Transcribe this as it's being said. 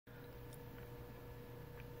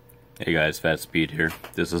Hey guys, Fat Speed here.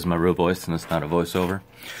 This is my real voice and it's not a voiceover.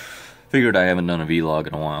 Figured I haven't done a vlog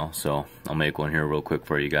in a while, so I'll make one here real quick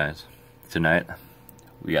for you guys. Tonight,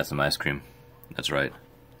 we got some ice cream. That's right.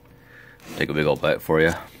 Take a big old bite for you.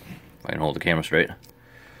 If I can hold the camera straight.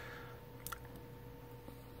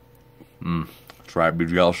 Try to be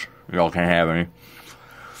jealous. Y'all can't have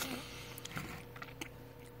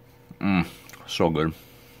any. So good.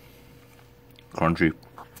 Crunchy.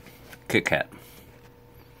 Kit Kat.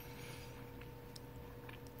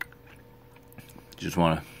 Just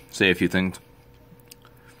want to say a few things.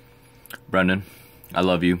 Brendan, I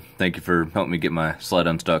love you. Thank you for helping me get my sled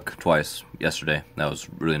unstuck twice yesterday. That was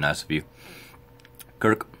really nice of you.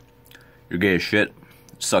 Kirk, you're gay as shit.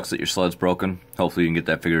 It sucks that your sled's broken. Hopefully you can get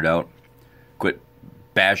that figured out. Quit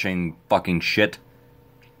bashing fucking shit.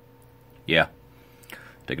 Yeah.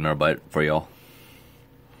 Take another bite for y'all.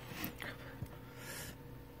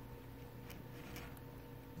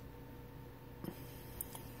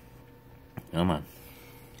 Come on.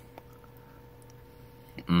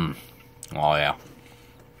 Oh yeah.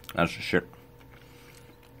 That's the shit.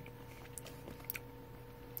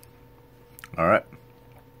 Alright.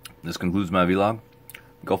 This concludes my vlog.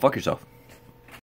 Go fuck yourself.